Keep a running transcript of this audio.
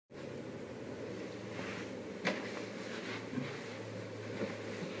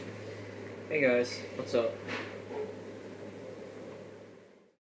Hey guys, what's up?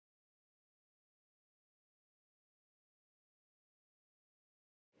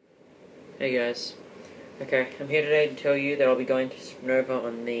 Hey guys. Okay, I'm here today to tell you that I'll be going to Supernova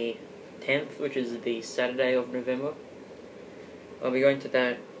on the 10th, which is the Saturday of November. I'll be going to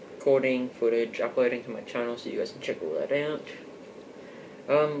that, recording footage, uploading to my channel so you guys can check all that out.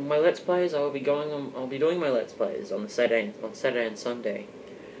 My Let's Plays, I'll be doing my Let's Plays on Saturday and Sunday.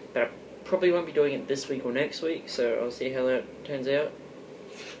 But I probably won't be doing it this week or next week, so I'll see how that turns out.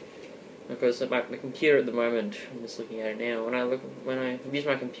 Because my computer at the moment, I'm just looking at it now, when I use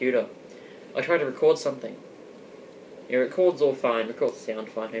my computer, I try to record something. It records all fine, records sound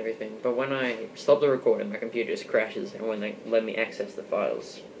fine and everything, but when I stop the recording, my computer just crashes and won't let me access the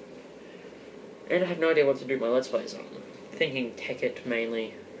files. And I have no idea what to do with my Let's Plays on. Thinking Tekit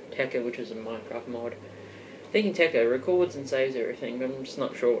mainly. Tekit, which is a Minecraft mod. Thinking Tekit records and saves everything, but I'm just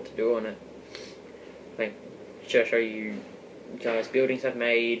not sure what to do on it. Like, should I show you guys buildings I've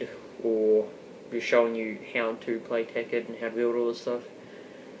made, or just showing you how to play Tekit and how to build all this stuff.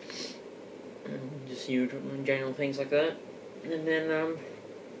 Just general things like that. And then,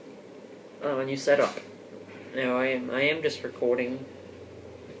 a new setup. Now, I am just recording,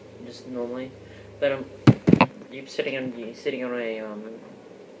 just normally, but you're sitting on a,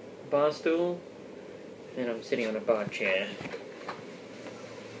 bar stool, and I'm sitting on a bar chair.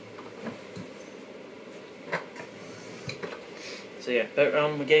 So yeah, but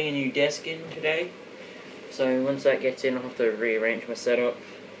we're getting a new desk in today, so once that gets in I'll have to rearrange my setup.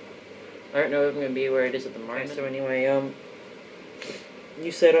 I don't know if I'm going to be where it is at the moment. Okay, so anyway,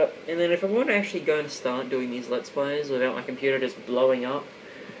 new setup, and then if I want to actually go and start doing these Let's Plays without my computer just blowing up,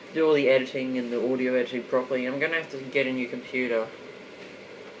 do all the editing and the audio editing properly, I'm going to have to get a new computer.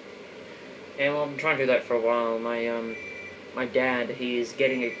 And I've been trying to do that for a while. My dad, he is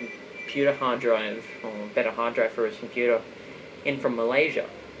getting a computer hard drive, or a better hard drive for his computer, in from Malaysia.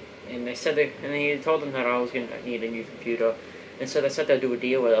 And they said and he told them that I was going to need a new computer. And so they said they'll do a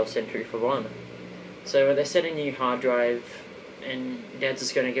deal where they'll send 2 for 1. So they sent a new hard drive, and Dad's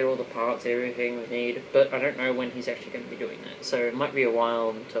just going to get all the parts, everything we need. But I don't know when he's actually going to be doing that. So it might be a while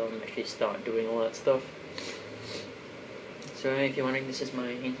until I actually start doing all that stuff. So if you're wondering, this is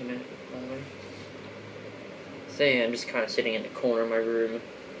my internet, by the way. So yeah, I'm just kind of sitting in the corner of my room.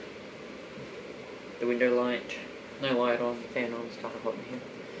 The window light, no light on, the fan on, it's kind of hot in here.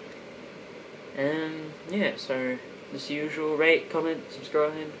 And yeah, so as usual, rate, comment,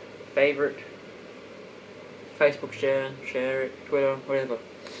 subscribe, favorite, Facebook share it, Twitter, whatever.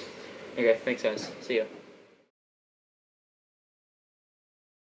 Okay, thanks guys, see ya.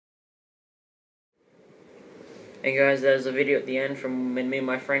 Hey guys, there's a video at the end from when me and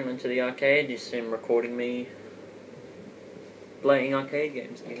my friend went to the arcade, just him recording me playing arcade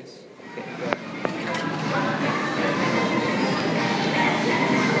games, I guess. Okay,